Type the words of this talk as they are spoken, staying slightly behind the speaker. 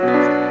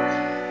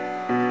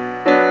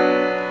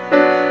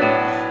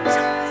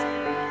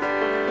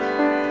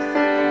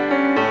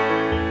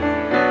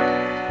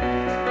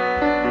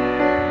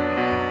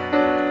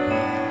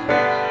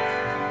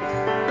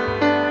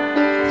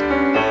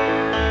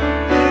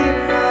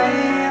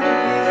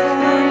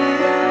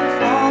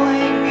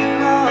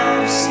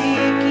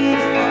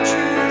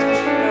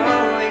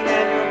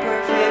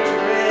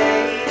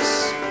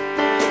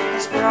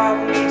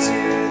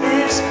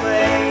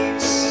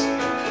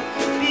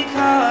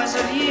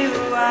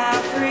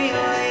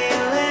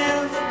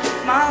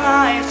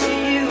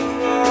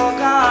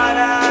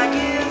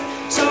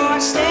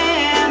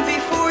stand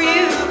before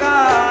you,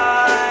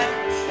 God.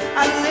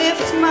 I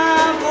lift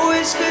my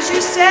voice 'cause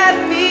you set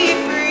me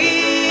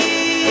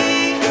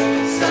free.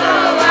 So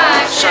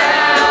I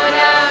shout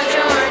out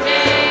your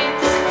name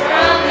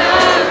from the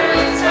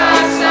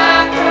rooftops. I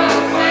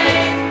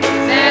proclaim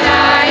that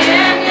I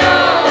am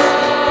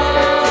yours.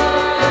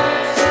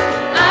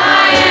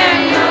 I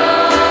am yours.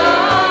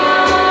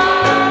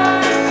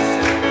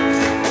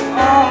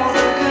 All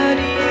the good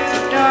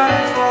you've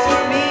done for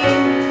me,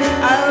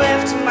 I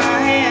lift my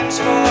hands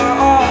for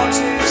all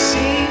to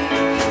see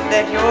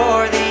that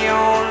you're the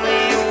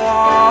only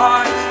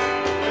one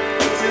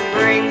who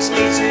brings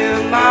me to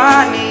my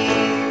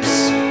knees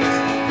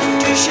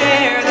to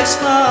share this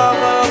love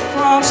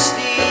across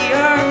the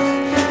earth,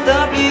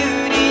 the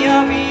beauty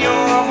of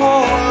your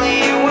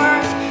holy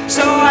worth.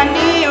 So I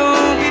kneel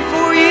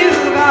before you,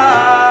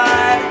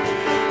 God.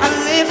 I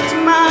lift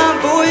my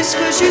voice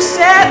 'cause you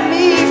set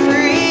me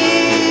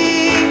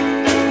free.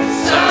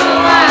 So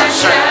I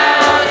shout